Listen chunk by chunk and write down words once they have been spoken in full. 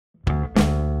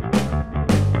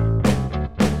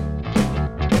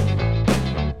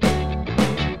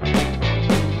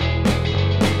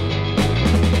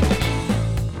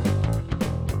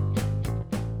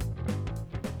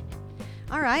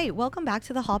right, welcome back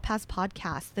to the Hall Pass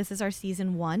podcast. This is our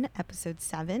season 1, episode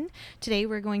 7. Today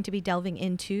we're going to be delving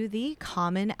into the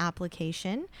Common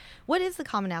Application. What is the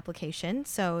Common Application?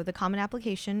 So the Common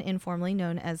Application, informally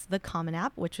known as the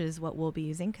Commonapp, which is what we'll be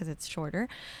using because it's shorter,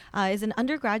 is an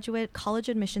undergraduate college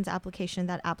admissions application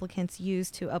that applicants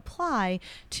use to apply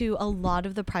to a lot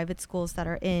of the private schools that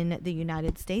are in the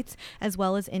United States, as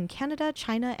well as in Canada,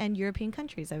 China, and European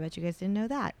countries. I bet you guys didn't know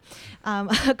that.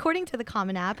 According to the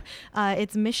Commonapp,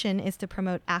 its mission is to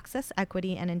promote access,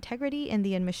 equity, and integrity in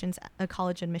the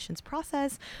college admissions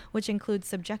process, which includes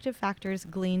subjective factors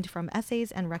gleaned from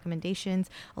essays and recommendations,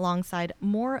 alongside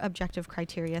more objective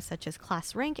criteria such as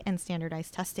class rank and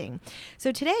standardized testing.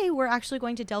 So today we're actually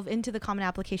going to delve into the Common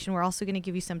Application. We're also going to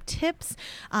give you some tips,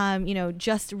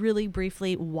 just really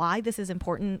briefly why this is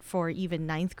important for even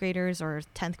 9th graders or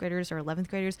 10th graders or 11th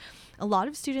graders. A lot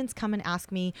of students come and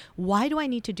ask me, why do I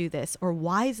need to do this? Or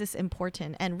why is this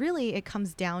important? And really, it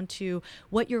comes down to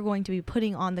what you're going to be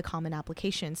putting on the Common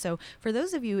Application. So for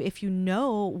those of you, if you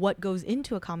know what goes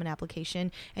into a Common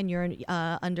Application and you're an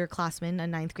underclassman, a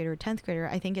 9th grader or 10th grader,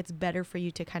 I think it's better for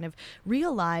you to kind of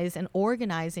realize and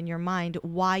organize in your mind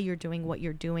why you're doing what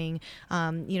you're doing,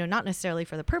 not necessarily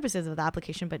for the purposes of the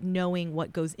application, but knowing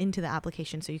what goes into the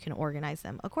application so you can organize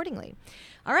them accordingly.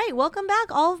 All right, welcome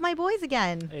back, all of my boys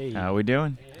again. Hey. How we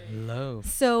doing? Hello.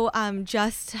 So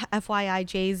just FYI,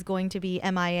 Jay's going to be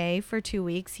MIA for 2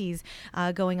 weeks. He's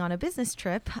going on a business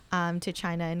trip to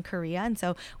China and Korea. And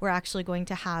so we're actually going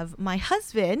to have my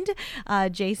husband,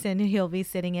 Jason, he'll be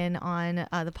sitting in on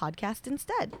the podcast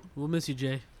instead. We'll miss you,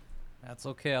 Jay. That's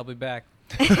okay. I'll be back.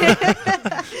 Oh,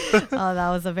 that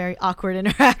was a very awkward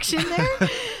interaction there.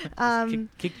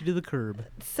 Kicked you to the curb.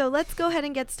 So let's go ahead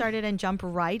and get started and jump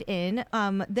right in.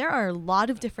 There are a lot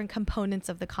of different components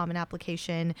of the Common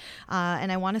Application,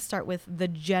 and I want to start with the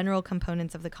general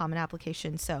components of the Common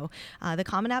Application. So the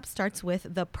Common App starts with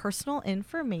the personal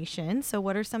information. So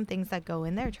what are some things that go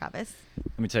in there, Travis?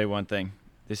 Let me tell you one thing.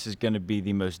 This is going to be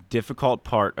the most difficult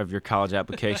part of your college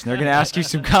application. They're going to ask you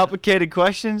some complicated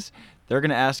questions. They're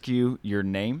going to ask you your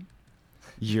name,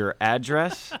 your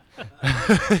address,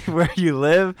 where you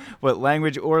live, what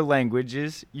language or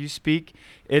languages you speak.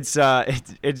 It's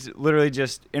literally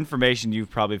just information you've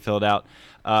probably filled out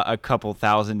a couple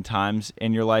thousand times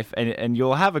in your life, and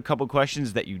you'll have a couple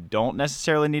questions that you don't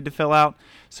necessarily need to fill out.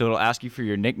 So it'll ask you for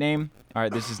your nickname. All right,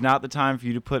 this is not the time for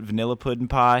you to put vanilla pudding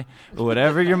pie or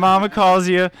whatever your mama calls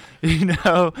you,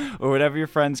 or whatever your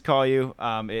friends call you.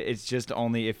 It's just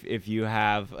only if you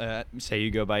have, say you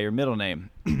go by your middle name,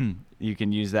 you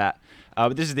can use that.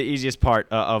 But this is the easiest part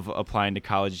of applying to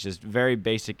college, just very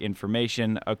basic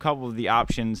information. A couple of the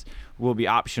options will be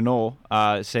optional,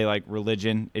 say like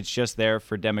religion. It's just there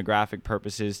for demographic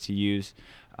purposes to use.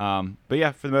 But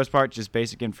yeah, for the most part, just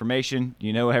basic information.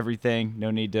 You know everything. No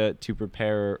need to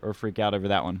prepare or freak out over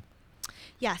that one.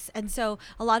 Yes. And so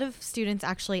a lot of students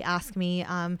actually ask me,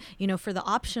 for the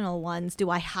optional ones, do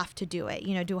I have to do it?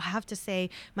 Do I have to say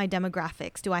my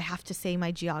demographics? Do I have to say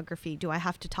my geography? Do I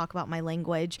have to talk about my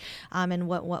language and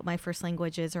what my first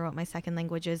language is or what my second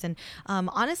language is? And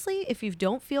honestly, if you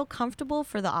don't feel comfortable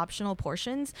for the optional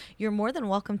portions, you're more than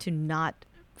welcome to not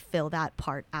fill that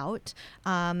part out.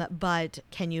 But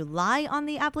can you lie on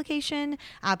the application?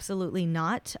 Absolutely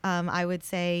not. I would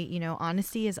say,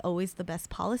 honesty is always the best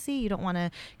policy. You don't want to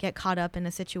get caught up in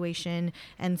a situation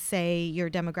and say your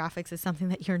demographics is something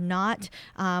that you're not,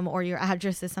 or your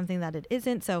address is something that it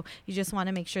isn't. So you just want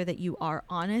to make sure that you are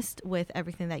honest with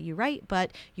everything that you write,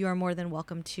 but you are more than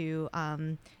welcome to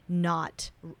not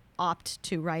opt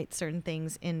to write certain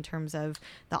things in terms of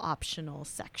the optional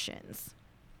sections.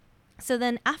 So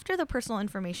then after the personal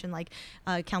information, like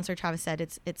Counselor Travis said,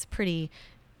 it's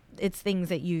things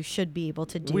that you should be able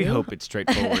to do. We hope it's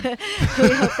straightforward.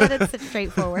 We hope that it's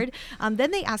straightforward.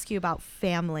 Then they ask you about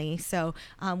family. So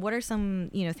what are some,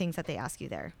 things that they ask you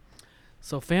there?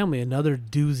 So family, another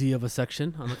doozy of a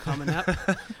section on the Common App.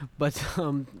 But,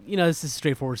 this is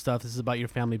straightforward stuff. This is about your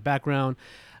family background.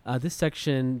 This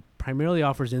section primarily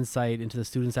offers insight into the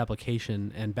student's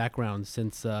application and background,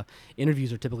 since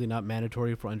interviews are typically not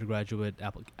mandatory for undergraduate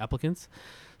applicants.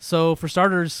 So for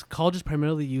starters, colleges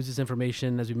primarily use this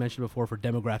information, as we mentioned before, for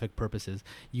demographic purposes.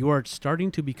 You are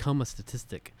starting to become a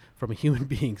statistic from a human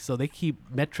being. So they keep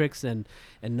metrics and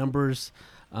numbers,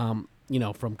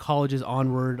 from colleges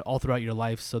onward all throughout your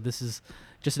life. So this is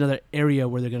just another area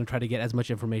where they're going to try to get as much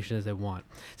information as they want.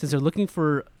 Since they're looking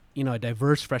for a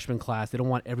diverse freshman class. They don't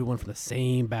want everyone from the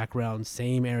same background,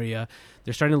 same area.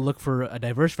 They're starting to look for a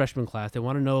diverse freshman class. They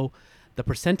want to know the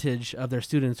percentage of their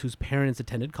students whose parents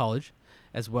attended college,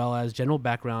 as well as general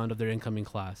background of their incoming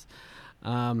class.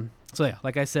 So yeah,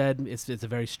 like I said, it's a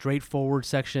very straightforward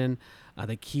section.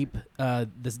 They keep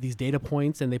these data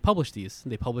points and they publish these.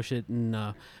 They publish it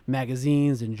in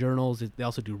magazines and journals. They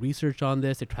also do research on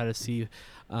this. They try to see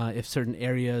if certain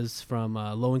areas from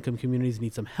low-income communities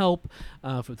need some help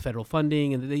for federal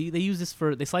funding. And they use this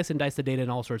they slice and dice the data in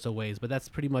all sorts of ways. But that's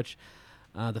pretty much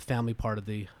the family part of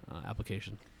the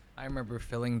application. I remember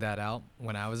filling that out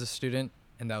when I was a student.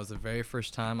 And that was the very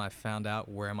first time I found out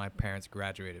where my parents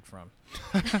graduated from.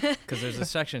 Because there's a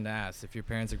section to ask if your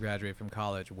parents have graduated from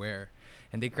college, where.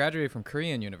 And they graduated from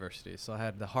Korean universities, so I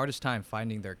had the hardest time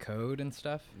finding their code and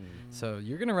stuff. So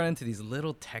you're going to run into these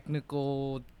little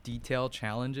technical detail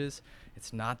challenges.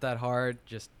 It's not that hard.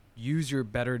 Just use your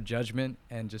better judgment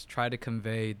and just try to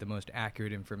convey the most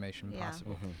accurate information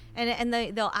possible. And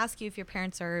they'll ask you if your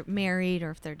parents are married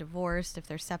or if they're divorced, if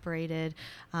they're separated,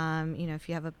 if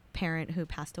you have a parent who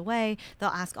passed away. They'll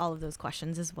ask all of those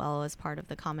questions as well as part of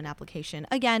the common application.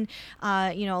 Again,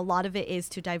 a lot of it is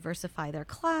to diversify their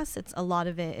class. A lot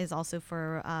of it is also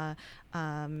for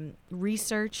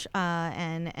research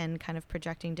and kind of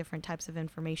projecting different types of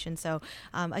information. So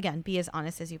again, be as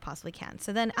honest as you possibly can.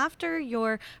 So then after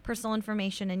your personal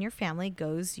information and your family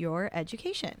goes your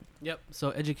education. Yep.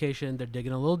 So education, they're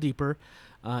digging a little deeper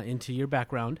into your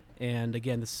background. And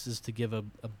again, this is to give a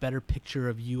better picture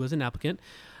of you as an applicant.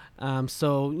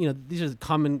 So, these are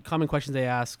common questions they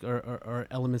ask or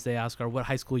elements they ask are what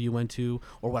high school you went to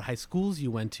or what high schools you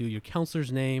went to, your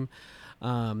counselor's name.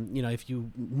 If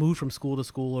you moved from school to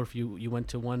school or if you went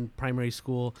to one primary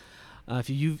school, if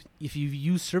you've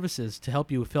used services to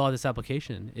help you fill out this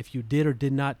application, if you did or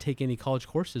did not take any college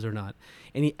courses or not,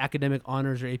 any academic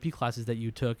honors or AP classes that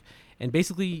you took, and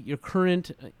basically your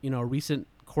current, recent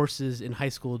courses in high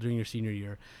school during your senior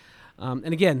year.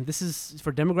 And again, this is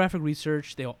for demographic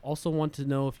research. They also want to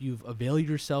know if you've availed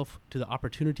yourself to the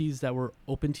opportunities that were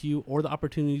open to you or the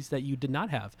opportunities that you did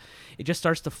not have. It just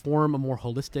starts to form a more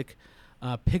holistic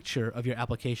picture of your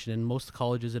application. And most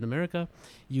colleges in America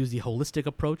use the holistic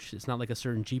approach. It's not like a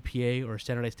certain GPA or a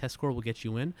standardized test score will get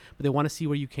you in, but they want to see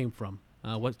where you came from,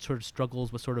 what sort of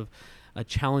struggles, what sort of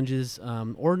challenges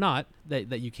or not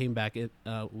that you came back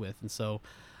with. And so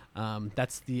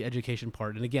that's the education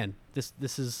part. And again,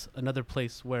 this is another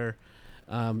place where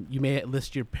you may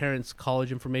list your parents'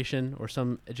 college information or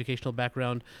some educational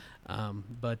background,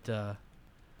 but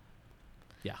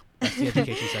that's the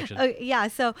education section.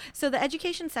 So the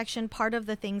education section, part of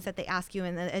the things that they ask you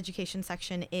in the education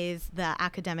section is the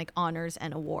academic honors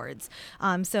and awards.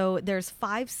 So there's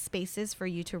 5 spaces for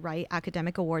you to write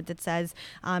academic awards. It says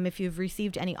if you've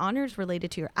received any honors related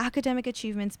to your academic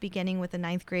achievements beginning with the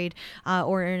 9th grade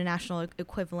or international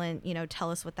equivalent,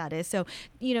 tell us what that is. So,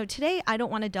 today I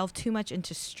don't want to delve too much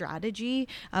into strategy,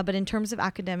 but in terms of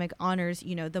academic honors,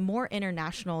 the more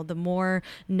international, the more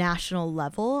national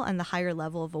level and the higher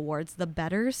level of awards, the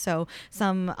better. So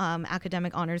some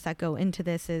academic honors that go into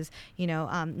this is,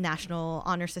 National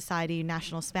Honor Society,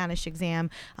 National Spanish Exam,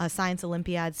 Science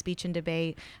Olympiad, Speech and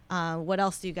Debate. What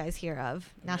else do you guys hear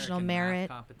of? National Merit,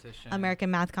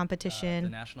 American Math Competition, the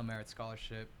National Merit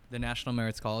Scholarship. The National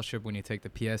Merit Scholarship when you take the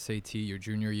PSAT your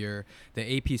junior year,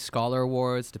 the AP Scholar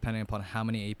Awards, depending upon how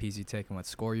many APs you take and what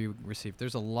score you receive.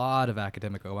 There's a lot of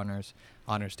academic honors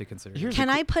to consider. Can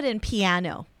I put in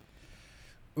piano?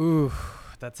 Ooh,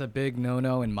 that's a big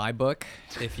no-no in my book.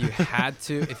 If you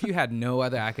had no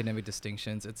other academic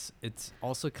distinctions, it's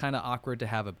also kind of awkward to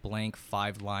have a blank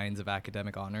 5 lines of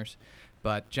academic honors.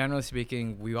 But generally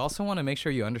speaking, we also want to make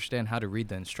sure you understand how to read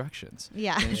the instructions.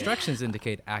 Yeah. The instructions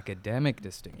indicate academic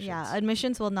distinctions. Yeah,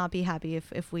 admissions will not be happy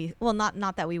if we, well,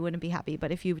 not that we wouldn't be happy,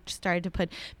 but if you started to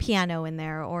put piano in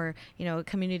there or, a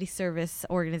community service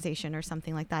organization or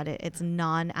something like that, it's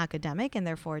non-academic and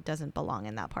therefore it doesn't belong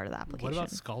in that part of the application. What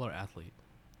about scholar athlete?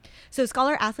 So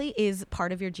scholar athlete is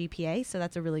part of your GPA, so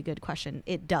that's a really good question.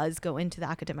 It does go into the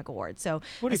academic award. So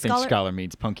what do you think scholar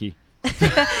means, Punky?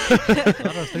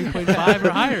 3.5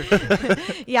 or higher.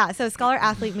 Yeah, so scholar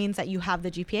athlete means that you have the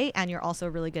GPA and you're also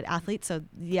a really good athlete. So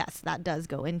yes, that does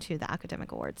go into the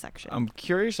academic awards section. I'm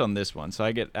curious on this one. So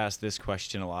I get asked this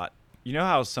question a lot. You know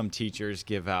how some teachers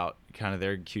give out kind of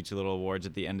their cutesy little awards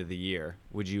at the end of the year?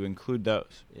 Would you include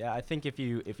those? Yeah, I think if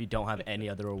you don't have any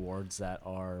other awards that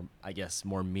are, I guess,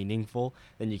 more meaningful,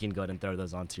 then you can go ahead and throw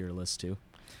those onto your list too.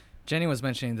 Jenny was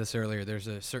mentioning this earlier. There's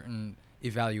a certain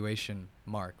evaluation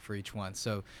mark for each one.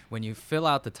 So when you fill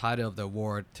out the title of the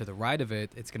award, to the right of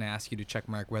it, it's going to ask you to check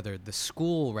mark whether the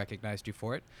school recognized you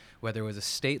for it, whether it was a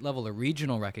state level or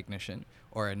regional recognition,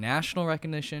 or a national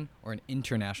recognition, or an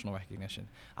international recognition.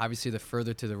 Obviously, the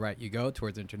further to the right you go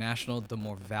towards international, the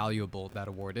more valuable that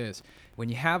award is. When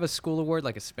you have a school award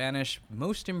like a Spanish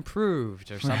Most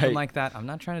Improved or something Right. like that, I'm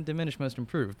not trying to diminish Most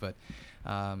Improved, but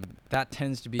that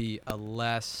tends to be a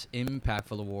less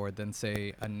impactful award than,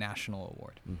 say, a national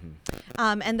award.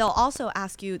 And they'll also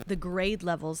ask you the grade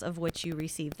levels of which you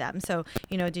received them. So,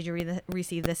 did you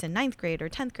receive this in 9th grade or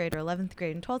 10th grade or 11th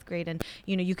grade and 12th grade? And,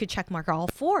 you could check mark all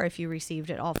 4 if you received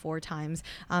it all 4 times.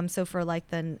 So for like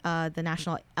the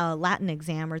national Latin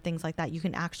exam or things like that, you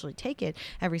can actually take it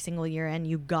every single year and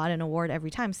you got an award every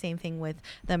time. Same thing with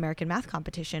the American Math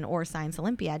Competition or Science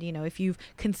Olympiad. If you've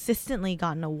consistently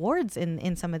gotten awards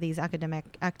in some of these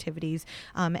academic activities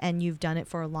and you've done it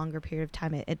for a longer period of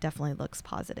time, it definitely looks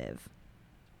positive.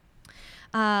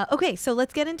 Okay, so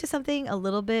let's get into something a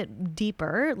little bit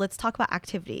deeper. Let's talk about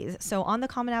activities. So on the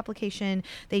Common Application,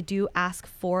 they do ask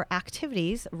for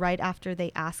activities right after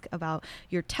they ask about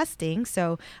your testing.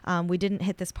 So we didn't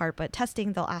hit this part, but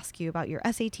testing, they'll ask you about your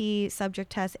SAT,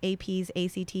 subject tests, APs,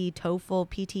 ACT, TOEFL,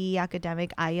 PTE,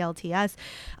 academic, IELTS.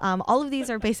 All of these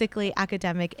are basically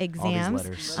academic exams.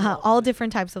 letters. All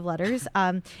different types of letters.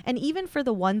 And even for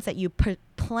the ones that you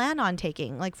plan on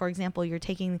taking, like for example, you're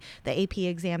taking the AP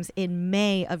exams in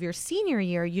May of your senior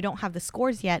year, you don't have the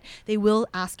scores yet, they will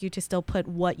ask you to still put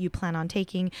what you plan on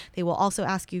taking. They will also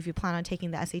ask you if you plan on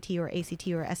taking the SAT or ACT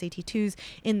or SAT2s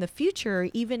in the future.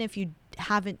 Even if you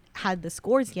haven't had the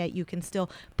scores yet, you can still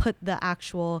put the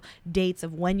actual dates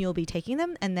of when you'll be taking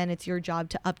them, and then it's your job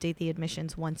to update the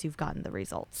admissions once you've gotten the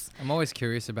results. I'm always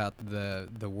curious about the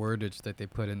wordage that they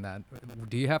put in that.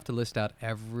 Do you have to list out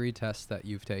every test that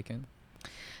you've taken?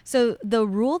 So the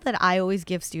rule that I always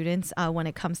give students when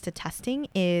it comes to testing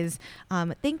is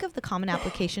think of the Common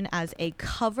Application as a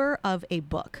cover of a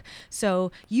book.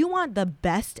 So you want the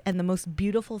best and the most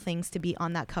beautiful things to be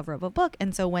on that cover of a book.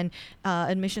 And so when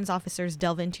admissions officers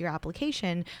delve into your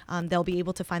application, they'll be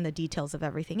able to find the details of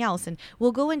everything else. And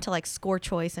we'll go into like score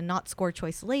choice and not score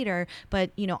choice later. But,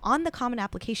 on the Common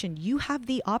Application, you have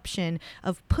the option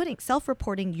of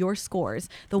self-reporting your scores,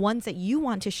 the ones that you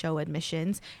want to show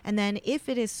admissions. And then if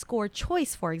it is score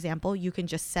choice, for example, you can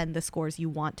just send the scores you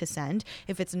want to send.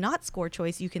 If it's not score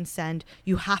choice, you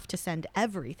have to send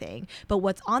everything. But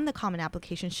what's on the Common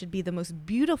Application should be the most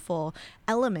beautiful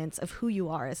elements of who you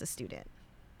are as a student,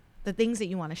 the things that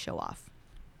you want to show off.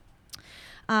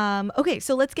 Okay,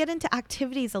 so let's get into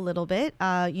activities a little bit.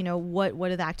 What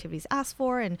do the activities ask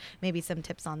for, and maybe some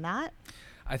tips on that.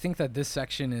 I think that this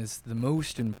section is the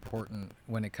most important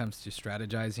when it comes to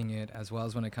strategizing it, as well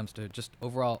as when it comes to just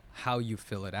overall how you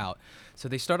fill it out. So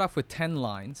they start off with 10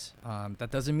 lines. That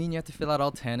doesn't mean you have to fill out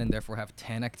all 10 and therefore have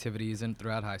 10 activities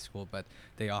throughout high school, but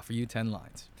they offer you 10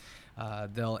 lines.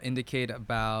 They'll indicate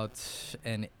about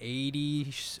an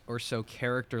 80 or so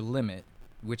character limit,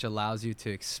 which allows you to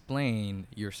explain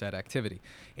your said activity.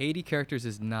 80 characters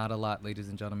is not a lot, ladies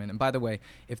and gentlemen. And by the way,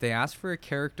 if they ask for a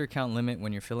character count limit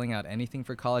when you're filling out anything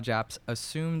for college apps,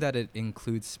 assume that it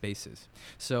includes spaces.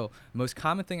 So most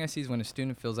common thing I see is when a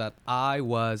student fills out, I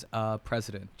was a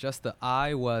president. Just the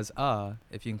I was a,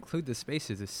 if you include the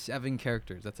spaces, is 7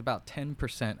 characters. That's about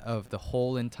 10% of the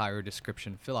whole entire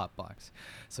description fill-out box.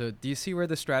 So do you see where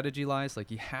the strategy lies?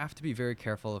 Like, you have to be very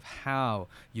careful of how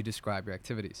you describe your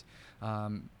activities.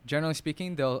 Generally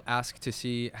speaking, they'll ask to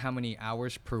see how many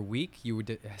hours per week you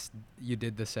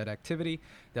did the said activity.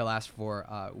 They'll ask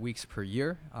for weeks per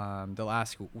year. They'll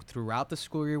ask throughout the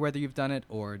school year whether you've done it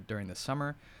or during the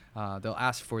summer. They'll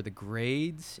ask for the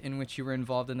grades in which you were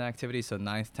involved in the activity, so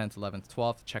 9th, 10th, 11th,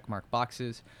 12th, checkmark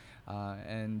boxes.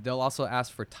 And they'll also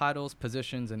ask for titles,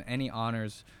 positions, and any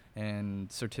honors and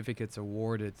certificates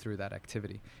awarded through that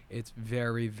activity. It's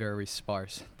very, very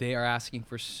sparse. They are asking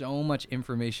for so much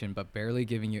information, but barely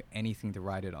giving you anything to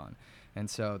write it on. And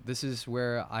so this is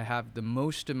where I have the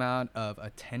most amount of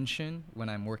attention when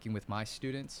I'm working with my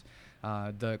students.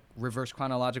 The reverse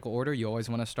chronological order, you always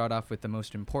want to start off with the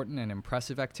most important and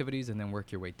impressive activities and then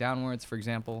work your way downwards, for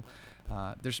example.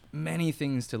 There's many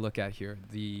things to look at here.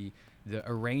 The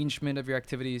arrangement of your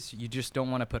activities, you just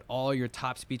don't want to put all your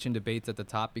top speech and debates at the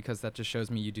top, because that just shows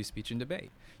me you do speech and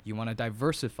debate. You want to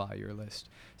diversify your list.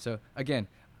 So again,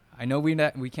 I know we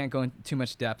can't go into too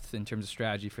much depth in terms of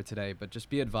strategy for today, but just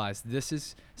be advised, this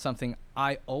is something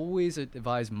I always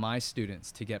advise my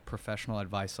students to get professional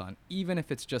advice on. Even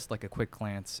if it's just like a quick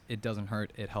glance, it doesn't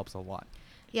hurt, it helps a lot.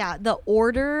 Yeah, the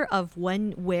order of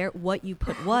when, where, what you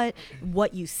put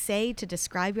what you say to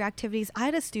describe your activities. I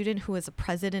had a student who was a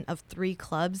president of 3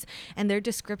 clubs, and their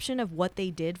description of what they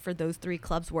did for those 3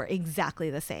 clubs were exactly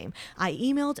the same. I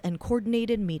emailed and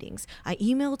coordinated meetings. I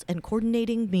emailed and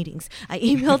coordinating meetings. I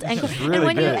emailed and really and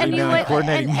when you good at and you emailing and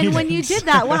coordinating and when you meetings. did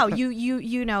that, wow,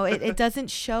 you know, it doesn't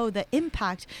show the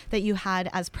impact that you had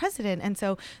as president. And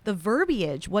so the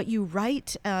verbiage, what you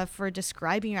write for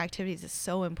describing your activities, is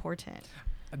so important.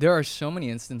 There are so many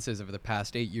instances over the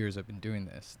past 8 years I've been doing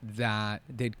this that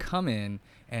they'd come in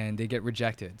and they get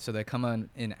rejected. So they come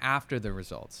in after the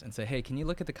results and say, hey, can you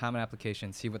look at the common application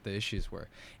and see what the issues were?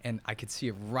 And I could see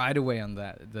it right away on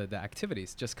the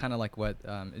activities, just kind of like what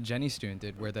Jenny's student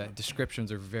did, where the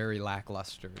descriptions are very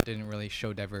lackluster. It didn't really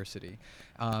show diversity.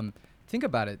 Think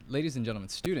about it, ladies and gentlemen,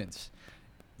 students.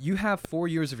 You have 4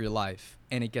 years of your life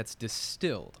and it gets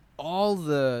distilled. All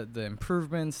the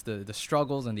improvements, the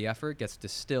struggles, and the effort gets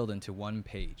distilled into one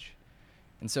page.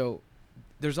 And so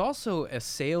there's also a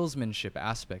salesmanship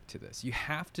aspect to this. You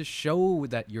have to show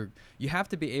that you have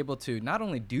to be able to not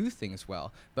only do things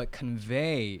well, but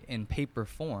convey in paper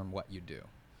form what you do.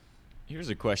 Here's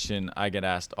a question I get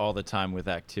asked all the time with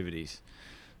activities.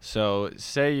 So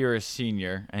say you're a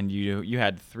senior and you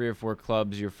had 3 or 4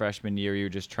 clubs your freshman year, you were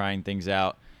just trying things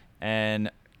out,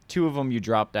 and 2 of them you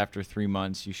dropped after 3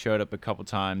 months. You showed up a couple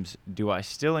times. Do I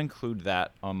still include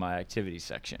that on my activity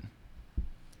section?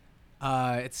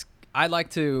 I like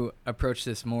to approach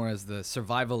this more as the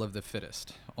survival of the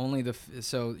fittest.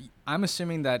 So I'm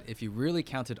assuming that if you really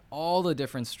counted all the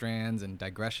different strands and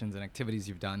digressions and activities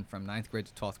you've done from 9th grade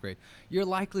to 12th grade, you're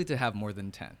likely to have more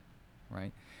than 10,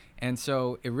 right? And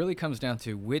so it really comes down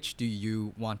to which do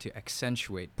you want to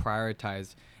accentuate,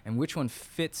 prioritize, and which one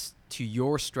fits to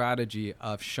your strategy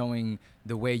of showing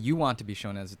the way you want to be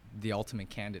shown as the ultimate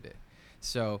candidate.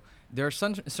 So there are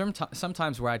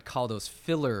sometimes where I'd call those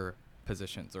filler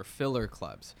positions or filler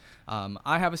clubs.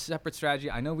 I have a separate strategy.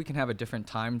 I know we can have a different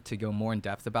time to go more in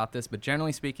depth about this, but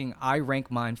generally speaking, I rank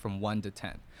mine from 1 to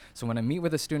 10. So when I meet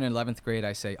with a student in 11th grade,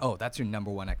 I say, oh, that's your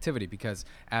number 1 activity, because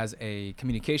as a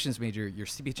communications major, your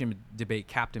speech and debate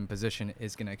captain position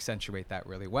is going to accentuate that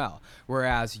really well.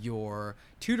 Whereas your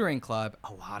tutoring club,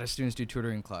 a lot of students do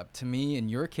tutoring club. To me, in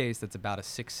your case, that's about a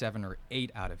 6, 7, or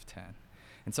 8 out of 10.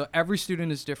 And so every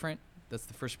student is different. That's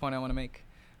the first point I want to make.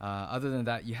 Other than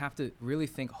that, you have to really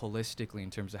think holistically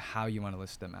in terms of how you want to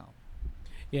list them out.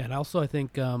 Yeah, and also I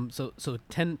think so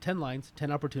 10 lines,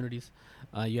 10 opportunities.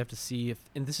 You have to see if,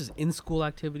 and this is in-school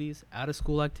activities,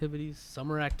 out-of-school activities,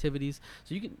 summer activities.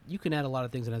 So you can add a lot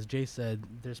of things, and as Jay said,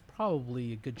 there's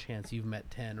probably a good chance you've met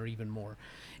 10 or even more.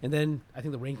 And then I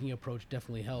think the ranking approach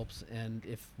definitely helps. And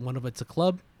if one of it's a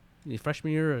club,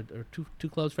 freshman year or two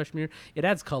clubs freshman year, it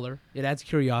adds color, it adds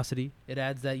curiosity, it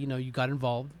adds that you got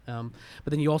involved, but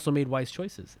then you also made wise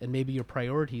choices, and maybe your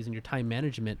priorities and your time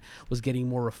management was getting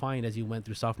more refined as you went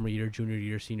through sophomore year, junior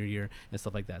year, senior year, and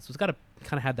stuff like that. So it's got to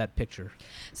kind of have that picture.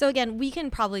 So again, we can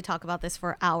probably talk about this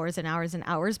for hours and hours and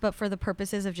hours, but for the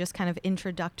purposes of just kind of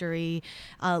introductory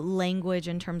language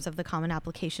in terms of the common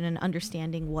application and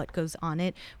understanding what goes on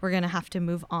it, we're going to have to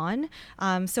move on.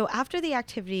 So after the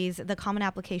activities, the common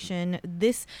application,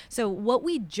 so what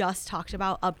we just talked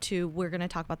about up to, we're going to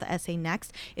talk about the essay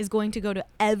next, is going to go to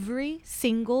every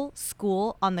single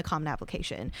school on the common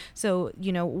application. So,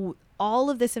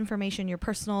 all of this information, your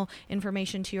personal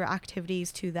information to your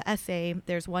activities, to the essay,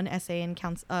 there's one essay, and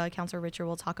Counselor Richard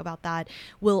will talk about that,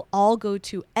 will all go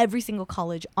to every single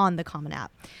college on the Common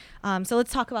App. So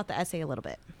let's talk about the essay a little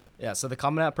bit. Yeah, so the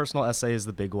Common App personal essay is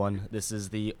the big one. This is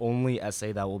the only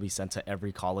essay that will be sent to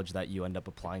every college that you end up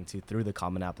applying to through the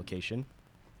Common Application.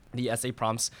 The essay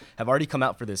prompts have already come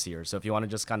out for this year, so if you want to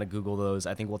just kind of Google those,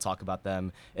 I think we'll talk about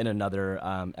them in another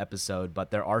episode, but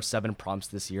there are 7 prompts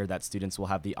this year that students will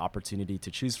have the opportunity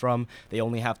to choose from. They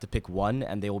only have to pick one,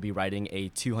 and they will be writing a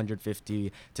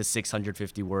 250 to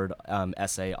 650 word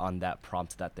essay on that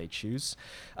prompt that they choose.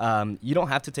 You don't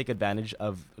have to take advantage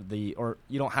of you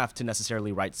don't have to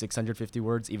necessarily write 650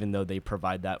 words, even though they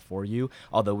provide that for you,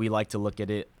 although we like to look at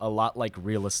it a lot like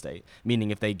real estate,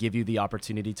 meaning if they give you the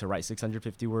opportunity to write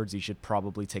 650 words, you should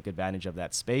probably take advantage of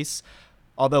that space.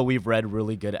 Although we've read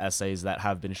really good essays that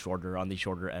have been shorter, on the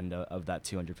shorter end of that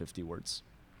 250 words.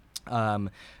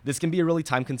 This can be a really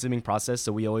time-consuming process,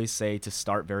 so we always say to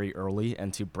start very early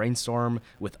and to brainstorm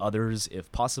with others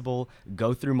if possible,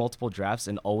 go through multiple drafts,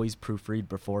 and always proofread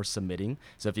before submitting.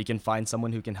 So if you can find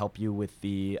someone who can help you with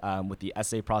the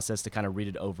essay process to kind of read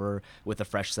it over with a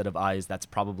fresh set of eyes, that's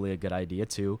probably a good idea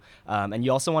too. And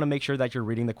you also want to make sure that you're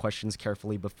reading the questions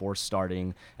carefully before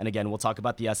starting. And again, we'll talk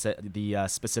about the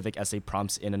specific essay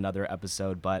prompts in another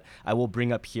episode, but I will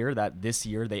bring up here that this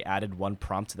year they added one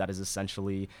prompt that is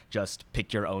essentially just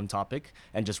pick your own topic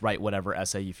and just write whatever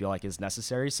essay you feel like is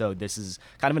necessary. So this is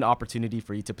kind of an opportunity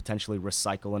for you to potentially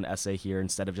recycle an essay here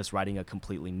instead of just writing a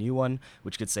completely new one,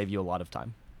 which could save you a lot of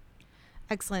time.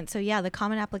 Excellent. So yeah, the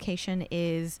common application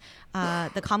is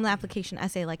the common application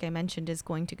essay, like I mentioned, is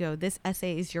going to go, this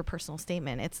essay is your personal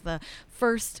statement. It's the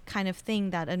first kind of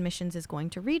thing that admissions is going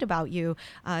to read about you.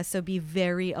 So be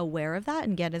very aware of that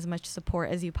and get as much support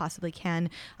as you possibly can.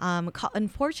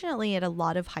 Unfortunately, at a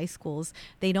lot of high schools,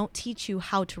 they don't teach you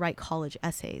how to write college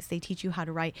essays. They teach you how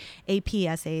to write AP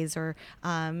essays or,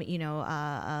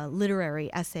 literary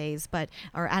essays,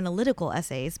 or analytical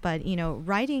essays. But,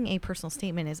 writing a personal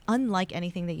statement is unlike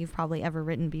anything that you've probably ever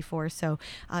written before. So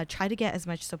try to get as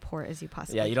much support as you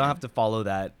possibly can. Yeah, you don't have to follow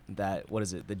that what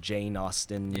is it, the Jane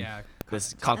Austen,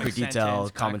 this concrete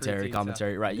detail,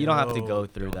 commentary, right? You don't have to go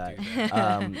through that.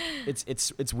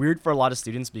 It's weird for a lot of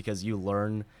students because you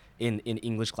learn in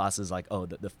English classes like,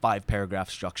 the 5-paragraph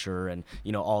structure and,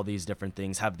 all these different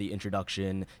things, have the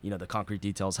introduction, the concrete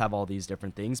details, have all these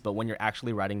different things. But when you're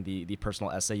actually writing the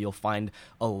personal essay, you'll find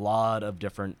a lot of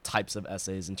different types of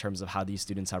essays in terms of how these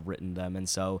students have written them. And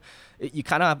so you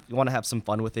kind of want to have some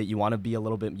fun with it. You want to be a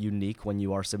little bit unique when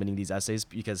you are submitting these essays,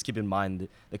 because keep in mind,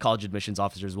 the college admissions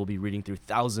officers will be reading through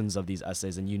thousands of these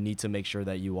essays, and you need to make sure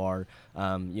that you are,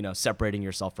 separating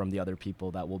yourself from the other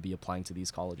people that will be applying to these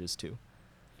colleges too.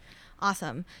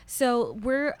 Awesome. So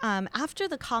we're after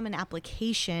the common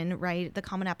application, right? The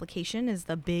common application is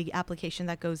the big application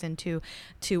that goes into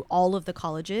all of the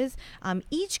colleges.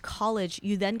 Each college,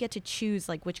 you then get to choose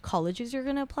like which colleges you're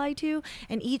going to apply to,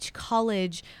 and each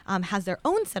college has their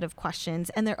own set of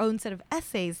questions and their own set of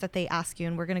essays that they ask you,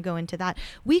 and we're going to go into that.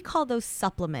 We call those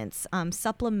supplements,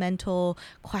 supplemental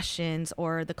questions,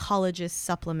 or the college's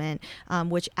supplement,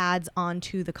 which adds on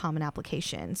to the common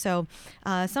application. So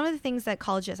some of the things that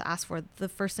colleges ask for, the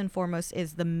first and foremost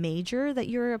is the major that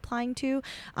you're applying to,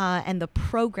 and the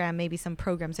program, maybe some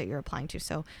programs that you're applying to.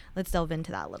 So let's delve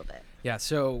into that a little bit. Yeah,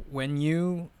 so when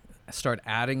you start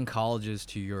adding colleges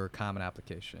to your common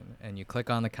application and you click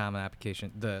on the common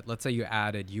application, let's say you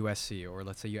added USC, or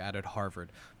let's say you added Harvard.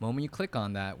 The moment you click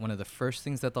on that, one of the first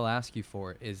things that they'll ask you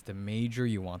for is the major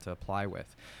you want to apply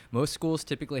with. Most schools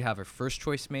typically have a first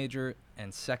choice major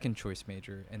and second choice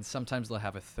major, and sometimes they'll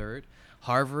have a third.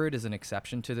 Harvard is an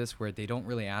exception to this, where they don't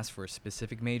really ask for a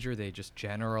specific major. They just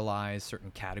generalize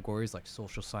certain categories like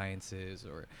social sciences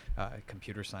or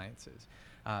computer sciences.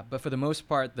 But for the most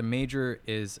part, the major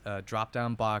is a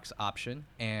drop-down box option,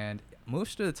 and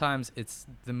most of the times it's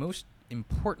the most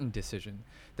important decision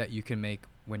that you can make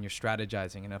when you're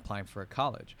strategizing and applying for a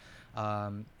college.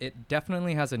 It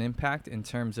definitely has an impact in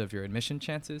terms of your admission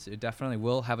chances. It definitely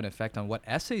will have an effect on what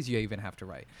essays you even have to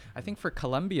write. I think for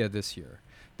Columbia this year,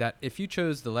 that if you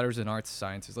chose the letters and arts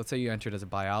sciences, let's say you entered as a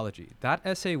biology, that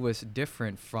essay was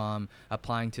different from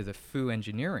applying to the FU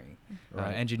engineering.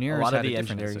 Right. Engineers a lot of had the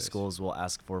engineering essays. schools will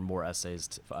ask for more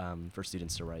essays for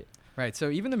students to write. Right,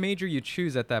 so even the major you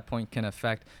choose at that point can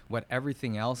affect what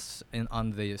everything else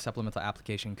on the supplemental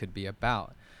application could be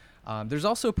about. There's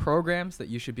also programs that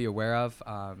you should be aware of.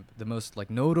 The most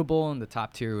notable in the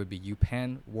top tier would be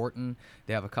UPenn, Wharton.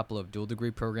 They have a couple of dual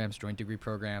degree programs, joint degree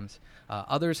programs.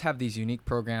 Others have these unique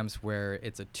programs where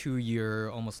it's a 2-year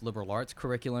almost liberal arts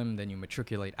curriculum, then you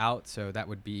matriculate out. So that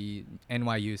would be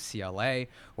NYU's CLA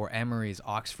or Emory's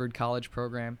Oxford College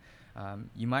program.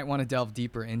 You might want to delve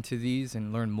deeper into these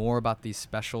and learn more about these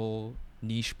special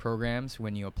niche programs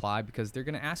when you apply, because they're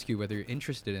going to ask you whether you're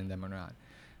interested in them or not.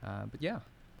 But yeah.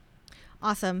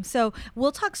 Awesome. So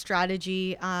we'll talk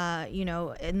strategy,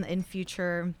 in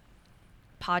future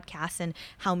podcasts and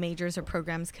how majors or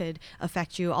programs could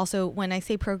affect you. Also, when I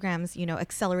say programs,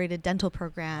 accelerated dental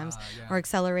programs or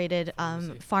accelerated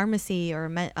pharmacy or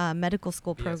medical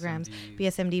school programs,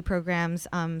 BSMD programs,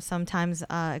 sometimes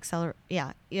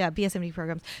BSMD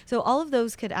programs. So all of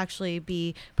those could actually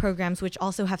be programs which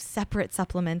also have separate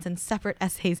supplements and separate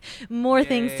essays, more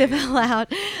things to fill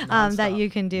out that you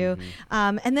can do.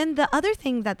 And then the other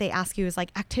thing that they ask you is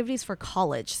activities for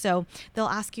college. So they'll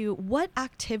ask you, what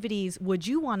activities would you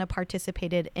do want to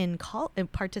participate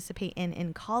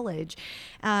in college.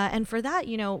 And for that,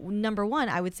 number one,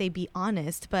 I would say be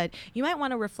honest, but you might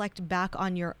want to reflect back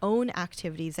on your own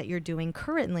activities that you're doing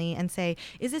currently and say,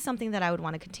 is this something that I would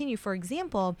want to continue? For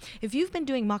example, if you've been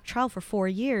doing mock trial for 4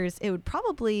 years, it would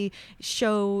probably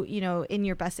show, in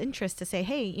your best interest to say,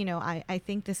 hey, I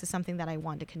think this is something that I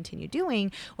want to continue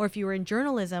doing. Or if you were in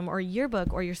journalism or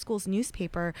yearbook or your school's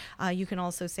newspaper, you can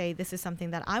also say, this is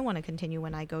something that I want to continue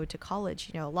when I go to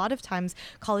college. A lot of times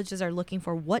colleges are looking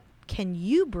for what can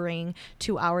you bring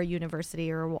to our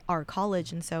university or our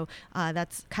college? And so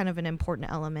that's kind of an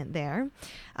important element there.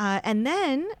 And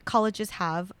then colleges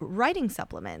have writing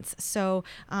supplements. So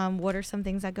what are some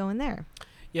things that go in there?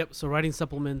 Yep. So writing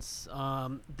supplements,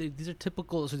 these are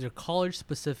typical. So they're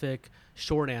college-specific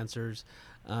short answers.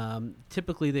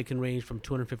 Typically, they can range from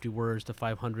 250 words to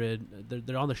 500.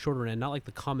 They're on the shorter end, not like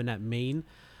the Commonapp main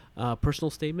personal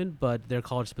statement, but they're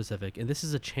college-specific. And this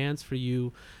is a chance for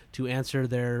you to answer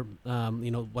their,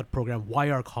 what program, why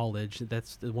our college.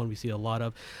 That's the one we see a lot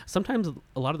of. Sometimes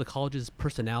a lot of the colleges'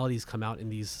 personalities come out in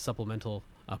these supplemental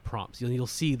prompts. You'll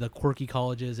see the quirky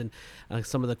colleges and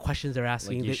some of the questions they're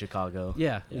asking. Like Chicago.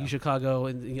 Yeah, Chicago.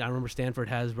 And I remember Stanford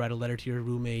has write a letter to your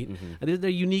roommate. Mm-hmm. And they're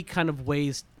unique kind of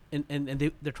ways,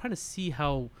 and they're trying to see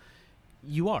how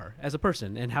you are as a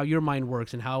person and how your mind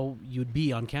works and how you'd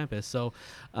be on campus. So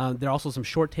there are also some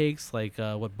short takes like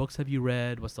what books have you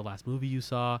read? What's the last movie you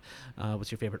saw?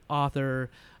 What's your favorite author?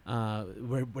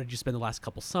 Where did you spend the last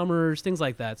couple summers? Things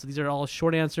like that. So these are all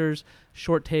short answers,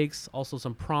 short takes, also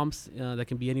some prompts that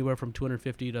can be anywhere from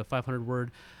 250 to 500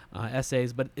 word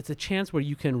essays, but it's a chance where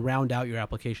you can round out your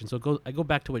application. So I go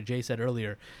back to what Jay said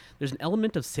earlier. There's an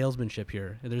element of salesmanship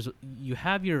here. You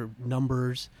have your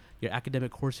numbers, your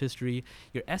academic course history.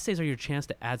 Your essays are your chance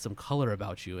to add some color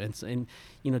about you and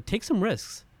take some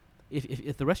risks.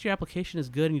 If the rest of your application is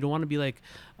good and you don't want to be like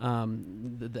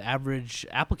the average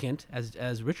applicant,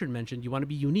 as Richard mentioned, you want to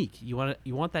be unique. You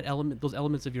want those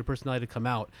elements of your personality to come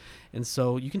out, and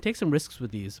so you can take some risks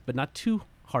with these, but not too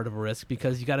hard of a risk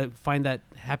because you got to find that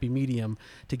happy medium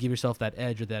to give yourself that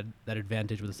edge or that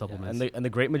advantage with the supplements. Yeah, and the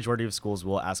great majority of schools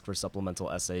will ask for supplemental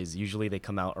essays. Usually they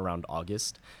come out around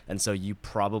August, and so you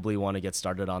probably want to get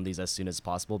started on these as soon as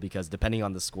possible because depending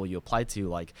on the school you apply to,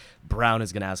 like Brown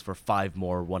is going to ask for 5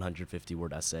 more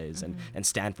 150-word essays, Mm-hmm. and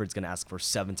Stanford's going to ask for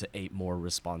 7 to 8 more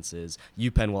responses.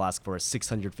 UPenn will ask for a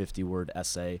 650-word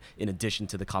essay in addition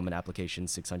to the Common Application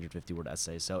 650-word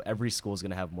essay. So every school is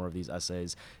going to have more of these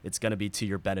essays. It's going to be to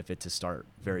your benefit to start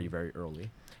very, very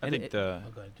early. I think go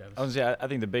ahead, Travis. I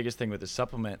think the biggest thing with the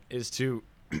supplement is to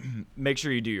make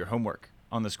sure you do your homework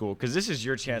on the school because this is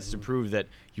your chance to prove that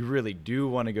you really do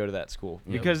want to go to that school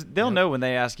because they'll know when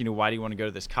they ask why do you want to go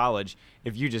to this college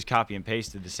if you just copy and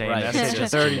pasted the same essay to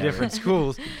 30 different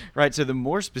schools, right? So the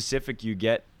more specific you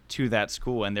get to that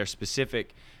school and their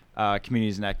specific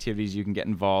communities and activities you can get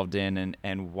involved in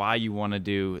and why you want to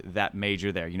do that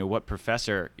major there. What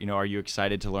professor, are you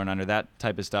excited to learn under, that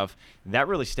type of stuff? That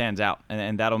really stands out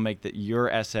and that'll make your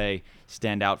essay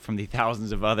stand out from the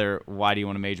thousands of other why do you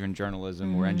want to major in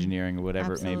journalism or engineering or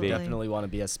whatever it may be. Definitely want to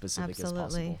be as specific as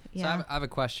possible. Yeah. So I have a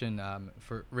question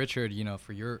for Richard,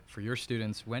 for your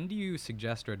students. When do you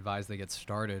suggest or advise they get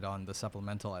started on the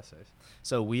supplemental essays?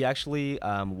 So we actually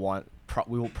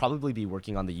we will probably be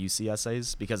working on the UC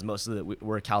essays because most of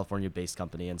we're a California-based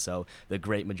company, and so the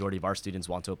great majority of our students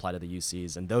want to apply to the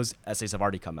UCs, and those essays have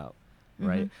already come out.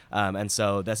 Right. And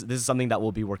so this is something that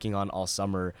we'll be working on all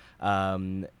summer.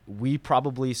 We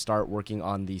probably start working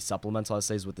on the supplemental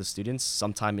essays with the students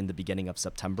sometime in the beginning of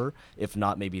September, if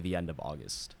not maybe the end of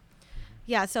August.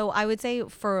 Yeah, so I would say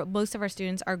for most of our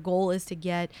students, our goal is to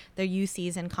get their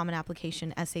UCs and Common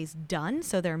Application essays done,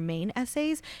 so their main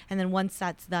essays. And then once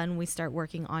that's done, we start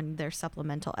working on their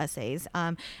supplemental essays.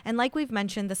 And like we've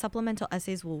mentioned, the supplemental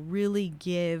essays will really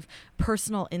give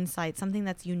personal insight, something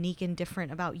that's unique and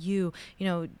different about you.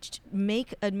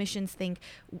 Make admissions think,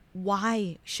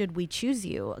 why should we choose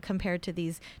you compared to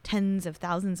these tens of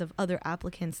thousands of other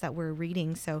applicants that we're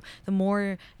reading? So the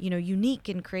more, unique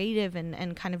and creative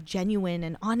and kind of genuine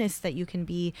and honest that you can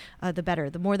be, the better.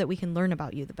 The more that we can learn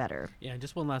about you, the better. Yeah, and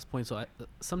just one last point. So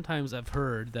sometimes I've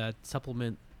heard that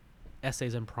supplement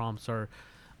essays and prompts are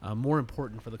more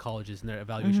important for the colleges in their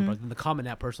evaluation process than the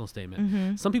Commonapp personal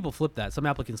statement. Some people flip that. Some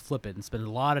applicants flip it and spend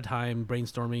a lot of time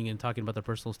brainstorming and talking about their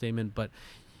personal statement, but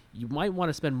you might want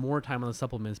to spend more time on the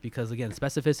supplements because, again,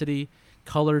 specificity,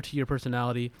 color to your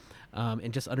personality.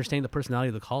 and just understanding the personality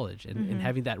of the college and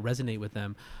having that resonate with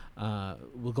them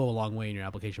will go a long way in your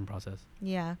application process.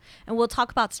 Yeah. And we'll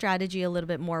talk about strategy a little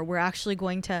bit more. We're actually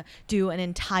going to do an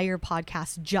entire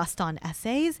podcast just on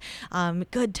essays.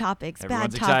 Good topics,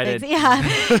 Everyone's bad excited. topics. Yeah.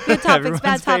 Good topics, Everyone's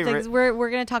bad topics. favorite. We're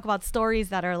going to talk about stories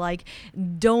that are like,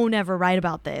 don't ever write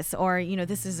about this, or, you know,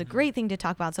 this is a great thing to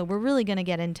talk about. So we're really going to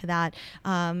get into that.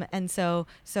 And so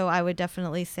I would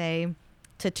definitely say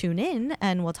to tune in,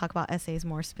 and we'll talk about essays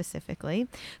more specifically.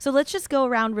 So let's just go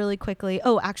around really quickly.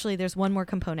 Oh, actually, there's one more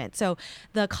component. So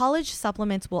the college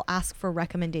supplements will ask for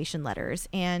recommendation letters,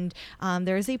 and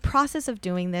there is a process of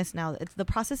doing this. Now, the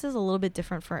process is a little bit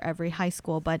different for every high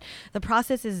school, but the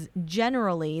process is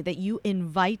generally that you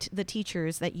invite the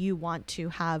teachers that you want to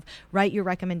have write your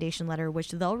recommendation letter,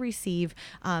 which they'll receive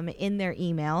in their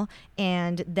email,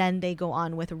 and then they go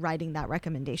on with writing that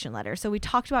recommendation letter. So we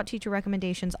talked about teacher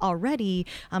recommendations already,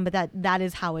 but that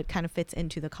is how it kind of fits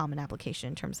into the Common Application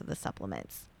in terms of the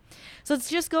supplements. So let's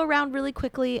just go around really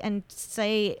quickly and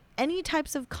say any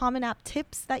types of Common App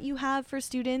tips that you have for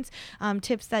students,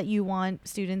 tips that you want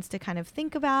students to kind of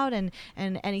think about, and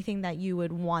anything that you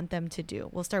would want them to do.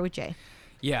 We'll start with Jay.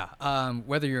 Yeah,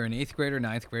 whether you're an 8th grader,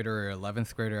 9th grader, or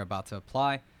 11th grader about to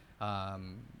apply,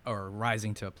 or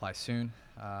rising to apply soon,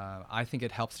 I think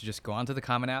it helps to just go onto the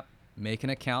Common App, make an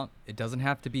account. It doesn't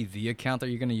have to be the account that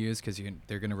you're going to use because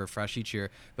they're going to refresh each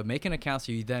year, but make an account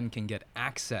so you then can get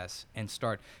access and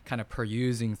start kind of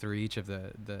perusing through each of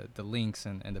the links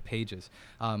and the pages.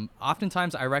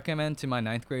 Oftentimes, I recommend to my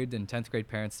 9th grade and 10th grade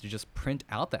parents to just print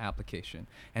out the application,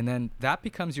 and then that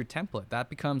becomes your template. That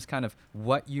becomes kind of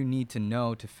what you need to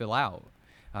know to fill out.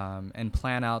 And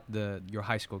plan out your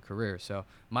high school career. So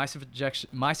my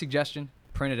suggestion,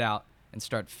 print it out and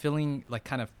start filling, like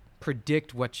kind of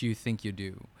predict what you think you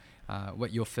do,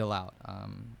 what you'll fill out.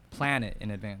 Plan it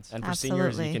in advance. And for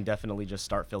seniors, you can definitely just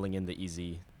start filling in the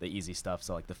easy stuff.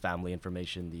 So like the family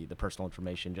information, the personal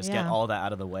information, just get all that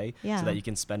out of the way so that you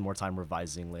can spend more time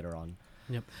revising later on.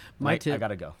 Yep. I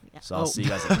gotta go. So I'll see you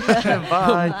guys later.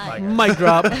 Bye. Bye. Mic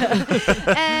drop.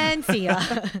 And see ya.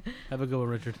 Have a good one,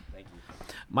 Richard. Thank you.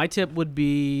 My tip would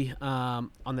be on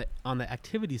the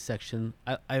activities section.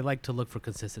 I like to look for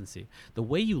consistency. The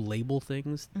way you label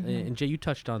things, and Jay, you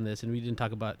touched on this, and we don't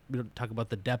talk about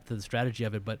the depth of the strategy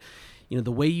of it, but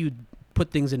the way you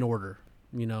put things in order.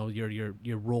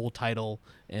 Your role title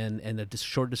and a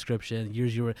short description.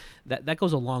 That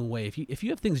goes a long way. If you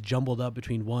have things jumbled up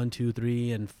between 1, 2,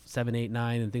 3, and 7, 8,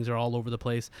 9, and things are all over the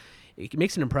place, it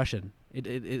makes an impression.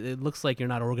 It looks like you're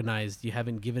not organized. You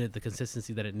haven't given it the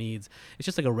consistency that it needs. It's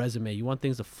just like a resume. You want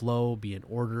things to flow, be in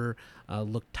order,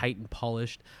 look tight and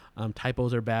polished.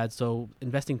 Typos are bad, so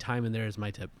investing time in there is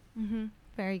my tip.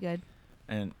 Very good.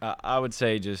 And I would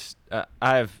say just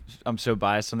I'm so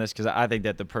biased on this because I think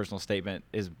that the personal statement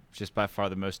is just by far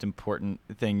the most important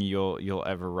thing you'll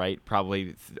ever write,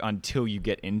 probably until you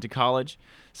get into college.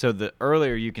 So the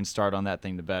earlier you can start on that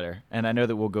thing, the better. And I know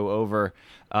that we'll go over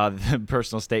the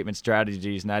personal statement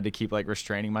strategies, and I had to keep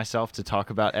restraining myself to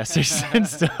talk about essays and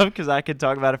stuff because I could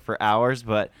talk about it for hours.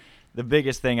 But the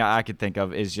biggest thing I could think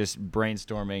of is just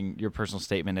brainstorming your personal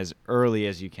statement as early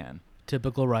as you can.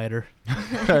 Typical writer.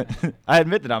 I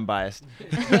admit that I'm biased.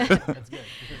 That's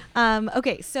good.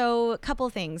 Okay, so a couple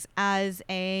things. As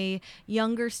a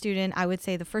younger student, I would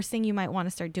say the first thing you might want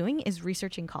to start doing is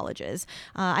researching colleges.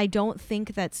 I don't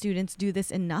think that students do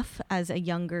this enough as a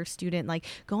younger student. Like,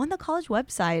 go on the college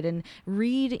website and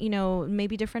read,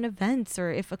 maybe different events,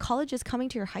 or if a college is coming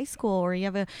to your high school, or you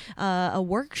have a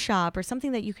workshop or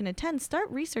something that you can attend, start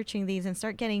researching these and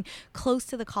start getting close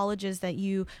to the colleges that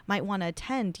you might want to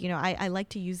attend. I like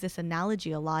to use this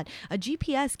analogy a lot. A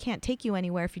GPS can't take you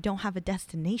anywhere if you don't have a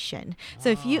destination. So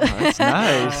if you that's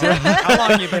nice. How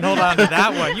long you been holding on to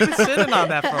that one? You've been sitting on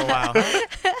that for a while.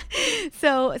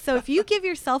 So if you give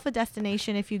yourself a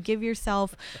destination, if you give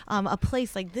yourself a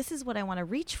place, like, this is what I want to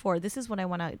reach for, this is what I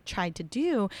want to try to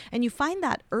do, and you find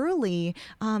that early,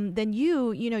 then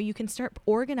you can start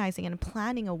organizing and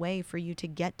planning a way for you to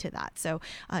get to that. So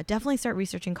definitely start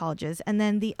researching colleges. And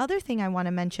then the other thing I want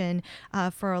to mention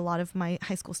for a lot of my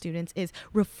high school students is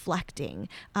reflecting.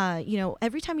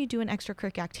 Every time you do an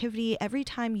extracurricular activity, every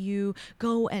time you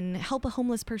go and help a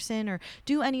homeless person or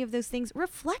do any of those things,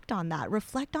 reflect on that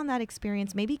experience.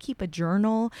 experience. Maybe keep a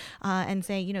journal and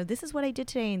say, this is what I did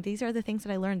today, and these are the things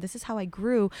that I learned. This is how I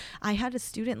grew. I had a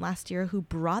student last year who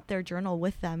brought their journal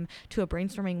with them to a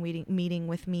brainstorming meeting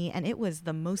with me, and it was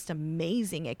the most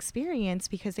amazing experience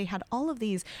because they had all of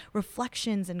these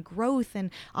reflections and growth and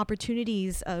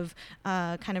opportunities of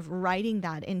kind of writing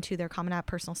that into their Common App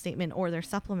personal statement or their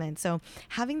supplement. So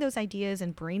having those ideas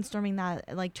and brainstorming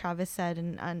that, like Travis said,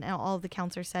 and all of the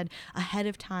counselors said, ahead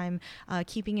of time,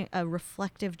 keeping a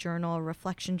reflective journal, a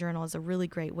reflection journal is a really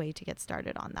great way to get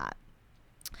started on that.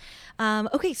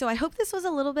 Okay, so I hope this was a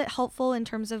little bit helpful in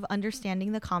terms of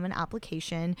understanding the Common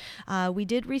Application. We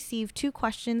did receive 2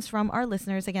 questions from our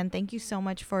listeners. Again, thank you so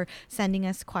much for sending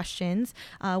us questions.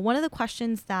 One of the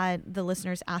questions that the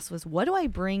listeners asked was, what do I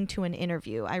bring to an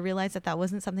interview? I realized that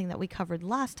wasn't something that we covered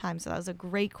last time, so that was a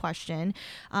great question.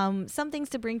 Some things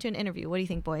to bring to an interview. What do you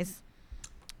think, boys?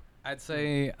 I'd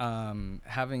say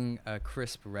having a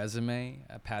crisp resume,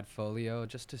 a padfolio,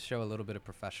 just to show a little bit of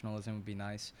professionalism would be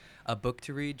nice. A book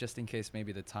to read, just in case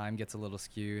maybe the time gets a little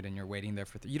skewed and you're waiting there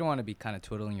for you don't want to be kind of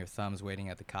twiddling your thumbs waiting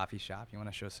at the coffee shop. You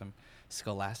want to show some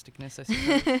scholasticness, I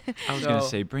suppose. I was going to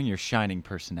say, bring your shining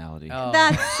personality. Oh.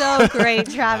 That's so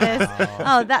great, Travis.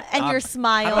 Wow. And your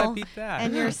smile. How did I beat that?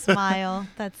 And your smile.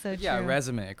 That's so true. Yeah, a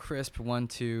resume, a crisp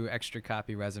 1-2 extra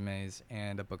copy resumes,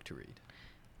 and a book to read.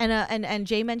 And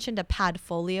Jay mentioned a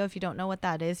padfolio. If you don't know what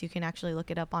that is, you can actually look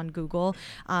it up on Google.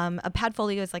 A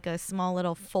padfolio is like a small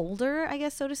little folder, I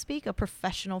guess, so to speak, a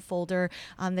professional folder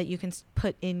that you can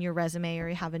put in your resume, or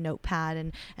you have a notepad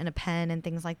and a pen and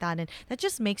things like that. And that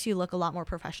just makes you look a lot more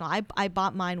professional. I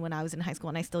bought mine when I was in high school,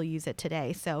 and I still use it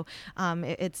today. So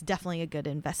it's definitely a good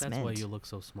investment. That's why you look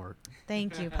so smart.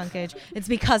 Thank you, Punkage. It's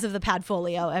because of the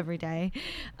padfolio every day.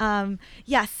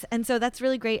 Yes, and so that's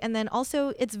really great. And then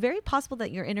also, it's very possible that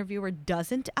your interviewer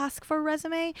doesn't ask for a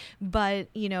resume, but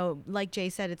like Jay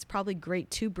said, it's probably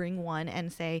great to bring one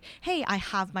and say, hey, I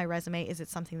have my resume. Is it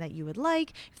something that you would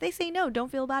like? If they say no, don't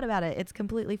feel bad about it. It's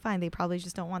completely fine. They probably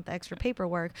just don't want the extra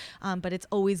paperwork, but it's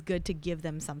always good to give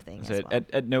them something So as well.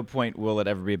 at no point will it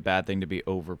ever be a bad thing to be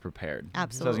over prepared.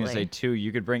 Absolutely. So I was going to say, too,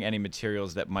 you could bring any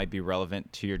materials that might be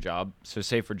relevant to your job. So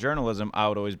say for journalism, I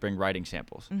would always bring writing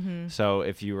samples. Mm-hmm. So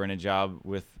if you were in a job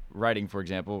with writing, for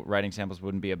example, writing samples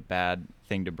wouldn't be a bad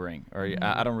thing to bring. Or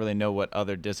I don't really know what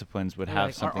other disciplines would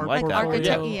have something like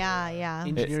that. Yeah.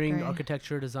 Engineering,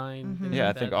 architecture, design. Mhm. Yeah,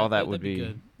 I think all that would that'd be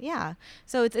good. Yeah.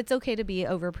 So it's okay to be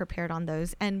over prepared on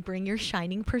those and bring your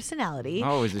shining personality.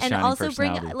 Always the and shining also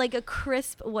personality. bring like a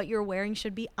crisp, what you're wearing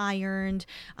should be ironed.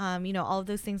 All of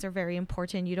those things are very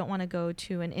important. You don't want to go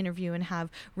to an interview and have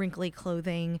wrinkly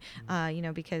clothing,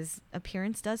 because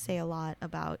appearance does say a lot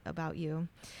about you.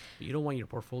 But you don't want your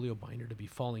portfolio binder to be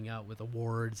falling out with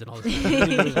awards and all this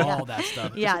all that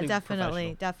stuff. Yeah,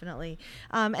 Something definitely.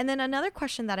 And then another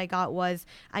question that I got was,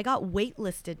 I got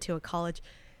waitlisted to a college.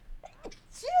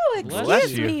 Bless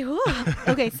Excuse me. Whew.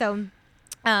 Okay, so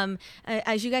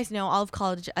as you guys know, all of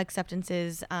college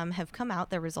acceptances have come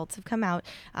out. Their results have come out.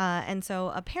 And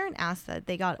so a parent asked that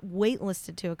they got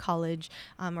waitlisted to a college,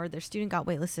 or their student got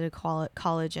waitlisted to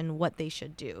college, and what they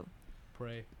should do.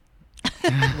 Pray.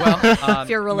 Well, If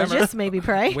you're religious, maybe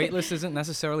pray. Waitlist isn't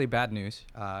necessarily bad news.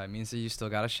 It means that you still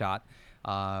got a shot.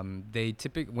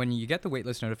 When you get the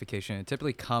waitlist notification, it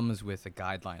typically comes with a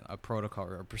guideline, a protocol,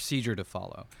 or a procedure to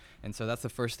follow. And so that's the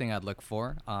first thing I'd look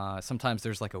for. Sometimes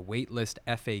there's like a waitlist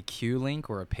FAQ link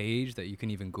or a page that you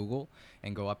can even Google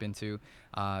and go up into.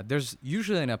 There's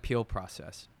usually an appeal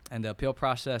process. And the appeal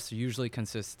process usually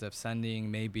consists of sending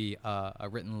maybe a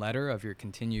written letter of your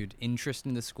continued interest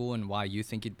in the school and why you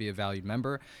think you'd be a valued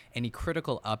member, any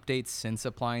critical updates since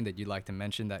applying that you'd like to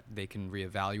mention that they can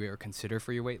reevaluate or consider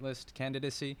for your waitlist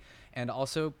candidacy, and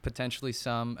also potentially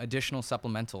some additional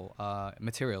supplemental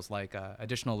materials like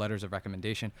additional letters of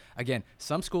recommendation. Again,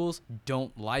 some schools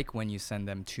don't like when you send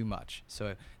them too much.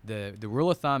 So the rule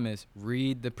of thumb is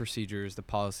read the procedures, the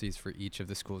policies for each of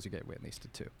the schools you get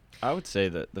waitlisted to. I would say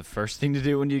that the first thing to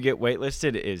do when you get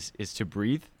waitlisted is to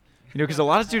breathe. Because a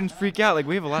lot of students freak out. Like,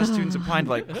 we have a lot of students applying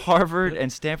to like Harvard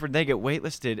and Stanford. They get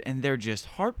waitlisted and they're just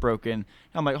heartbroken. And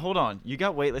I'm like, hold on, you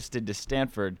got waitlisted to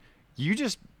Stanford. You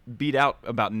just beat out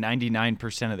about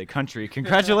 99% of the country.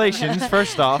 Congratulations,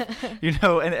 first off.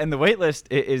 And the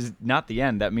waitlist is not the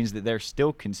end. That means that they're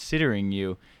still considering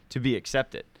you to be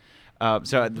accepted.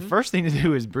 So the first thing to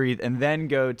do is breathe and then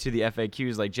go to the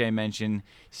FAQs, like Jay mentioned,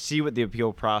 see what the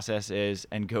appeal process is,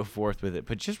 and go forth with it.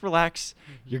 But just relax.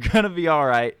 You're going to be all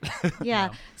right. Yeah.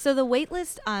 So the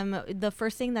waitlist, the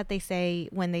first thing that they say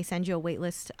when they send you a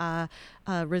waitlist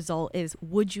result is,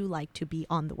 would you like to be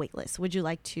on the waitlist? Would you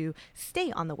like to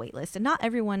stay on the waitlist? And not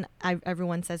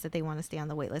everyone says that they want to stay on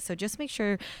the waitlist. So just make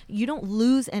sure you don't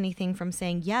lose anything from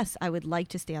saying, yes, I would like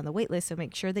to stay on the waitlist. So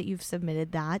make sure that you've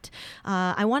submitted that.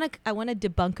 I want to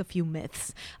debunk a few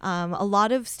myths. A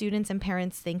lot of students and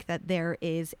parents think that there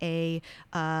is a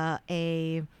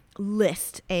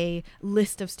list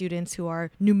of students who are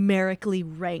numerically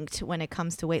ranked when it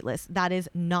comes to waitlist. That is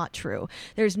not true.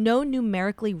 There's no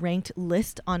numerically ranked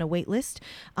list on a waitlist.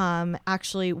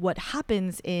 Actually, what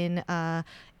happens in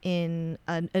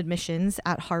admissions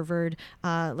at Harvard,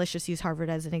 let's just use Harvard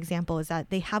as an example, is that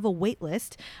they have a wait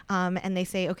list, and they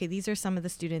say, okay, these are some of the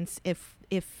students. If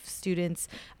students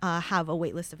have a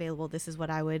wait list available, this is what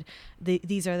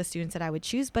these are the students that I would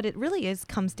choose. But it really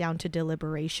comes down to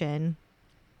deliberation.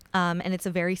 And it's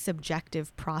a very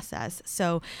subjective process.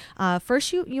 So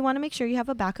first, you want to make sure you have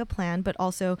a backup plan, but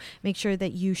also make sure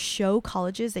that you show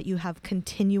colleges that you have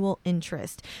continual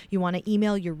interest. You want to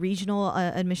email your regional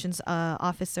admissions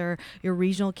officer, your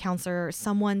regional counselor,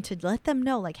 someone to let them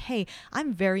know, like, hey,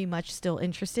 I'm very much still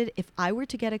interested. If I were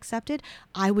to get accepted,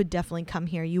 I would definitely come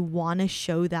here. You want to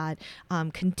show that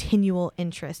continual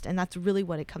interest, and that's really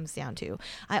what it comes down to.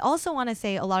 I also want to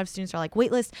say a lot of students are like,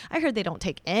 waitlist, I heard they don't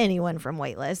take anyone from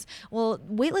waitlist. Well,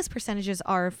 waitlist percentages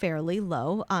are fairly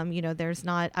low. There's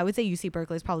not, I would say UC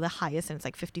Berkeley is probably the highest, and it's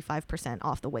like 55%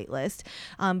 off the waitlist.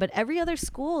 But every other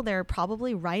school, they're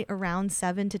probably right around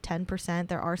 7 to 10%.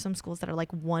 There are some schools that are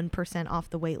like 1% off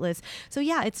the waitlist. So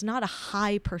yeah, it's not a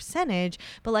high percentage,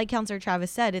 but like Counselor Travis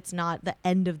said, it's not the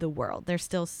end of the world. There's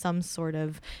still some sort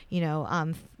of,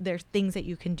 there's things that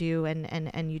you can do,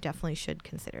 and you definitely should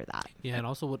consider that. Yeah, and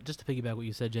also just to piggyback what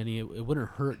you said, Jenny, it wouldn't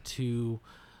hurt to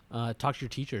talk to your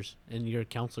teachers and your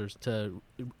counselors to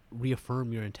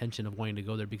reaffirm your intention of wanting to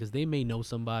go there, because they may know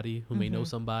somebody who may know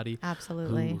somebody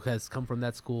Absolutely. who has come from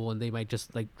that school, and they might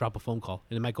just like drop a phone call,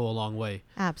 and it might go a long way.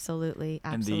 Absolutely.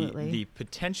 And the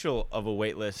potential of a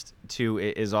wait list too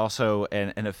is also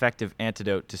an effective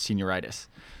antidote to senioritis.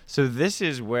 So this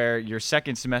is where your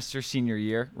second semester senior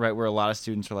year, right, where a lot of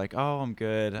students are like, oh, I'm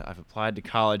good, I've applied to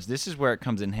college. This is where it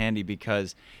comes in handy,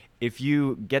 because if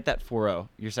you get that 4.0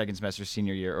 your second semester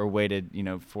senior year, or weighted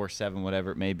 4.7, whatever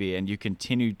it may be, and you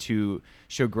continue to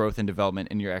show growth and development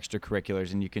in your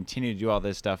extracurriculars, and you continue to do all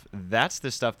this stuff, that's the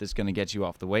stuff that's going to get you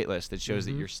off the wait list, that shows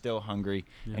that you're still hungry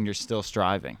and you're still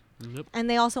striving. Yep. And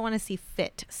they also want to see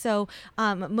fit. So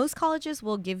most colleges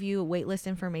will give you waitlist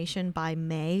information by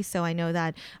May. So I know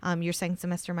that your second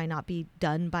semester might not be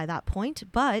done by that point,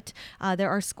 but there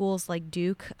are schools like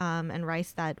Duke and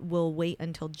Rice that will wait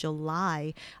until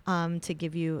July to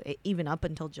give you, even up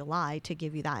until July, to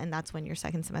give you that. And that's when your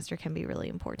second semester can be really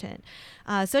important.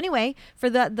 So anyway,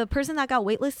 for the person that got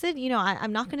waitlisted,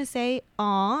 I'm not going to say,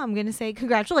 I'm going to say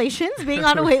congratulations. Being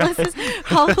on a waitlist is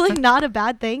probably not a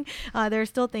bad thing. There are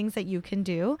still things that you can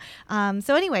do.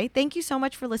 So anyway, thank you so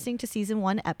much for listening to Season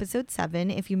 1, Episode 7.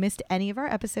 If you missed any of our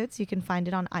episodes, you can find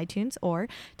it on iTunes or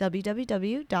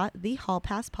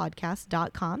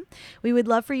www.thehallpasspodcast.com. We would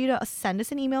love for you to send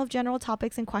us an email of general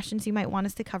topics and questions you might want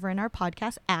us to cover in our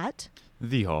podcast at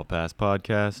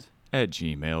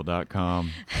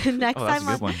thehallpasspodcast@gmail.com. Next That's a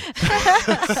good one.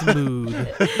 Smooth.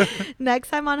 Next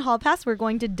time on Hall Pass, we're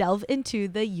going to delve into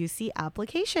the UC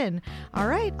application. All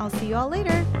right, I'll see you all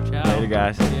later. Ciao. Later,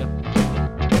 guys. See ya.